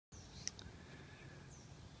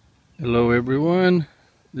Hello everyone,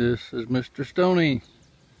 this is Mr. Stoney. I don't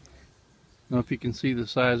know if you can see the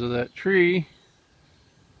size of that tree,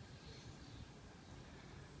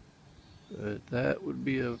 but that would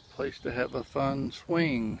be a place to have a fun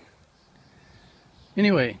swing.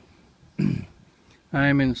 Anyway,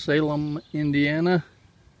 I'm in Salem, Indiana.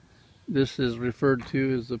 This is referred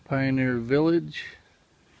to as the Pioneer Village.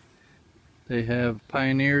 They have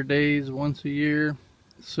Pioneer Days once a year,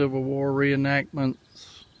 Civil War reenactments,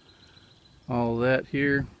 all that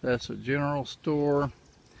here. That's a general store.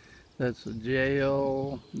 That's a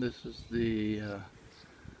jail. This is the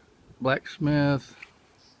blacksmith.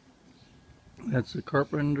 That's the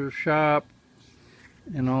carpenter shop.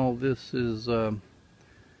 And all this is on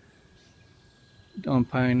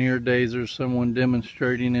Pioneer Days. There's someone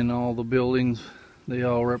demonstrating in all the buildings. They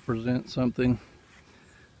all represent something.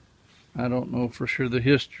 I don't know for sure the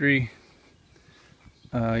history.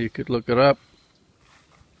 You could look it up.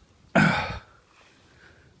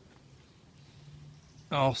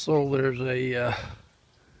 Also, there's it's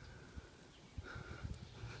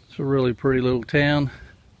a really pretty little town.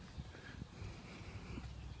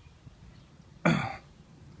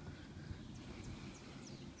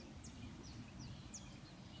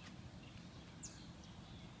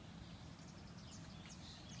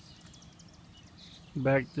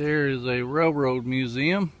 Back there is a railroad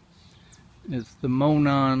museum. It's the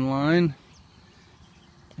Monon line,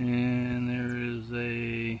 and there is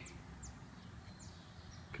a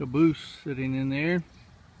caboose sitting in there.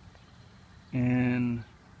 And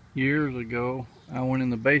years ago I went in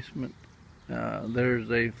the basement. There's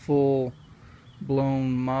a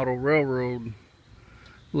full-blown model railroad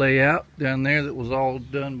layout down there that was all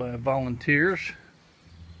done by volunteers.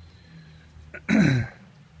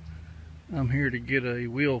 I'm here to get a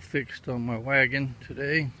wheel fixed on my wagon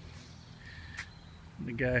today.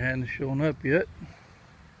 The guy hadn't shown up yet.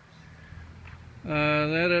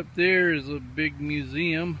 That up there is a big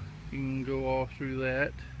museum. You can go all through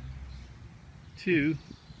that too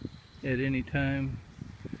at any time.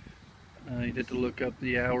 You'd have to look up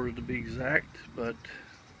the hours to be exact, but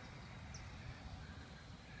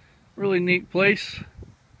really neat place.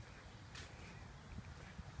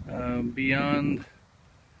 Beyond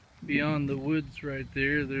the woods right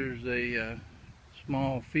there, there's a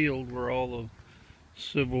small field where all the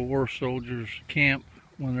Civil War soldiers camp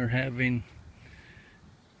when they're having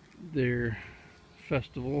their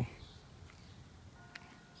festival.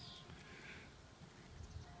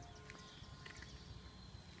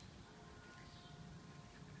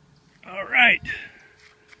 All right,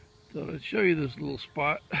 thought I'd show you this little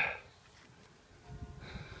spot.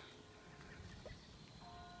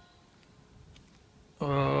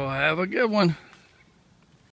 Oh, have a good one.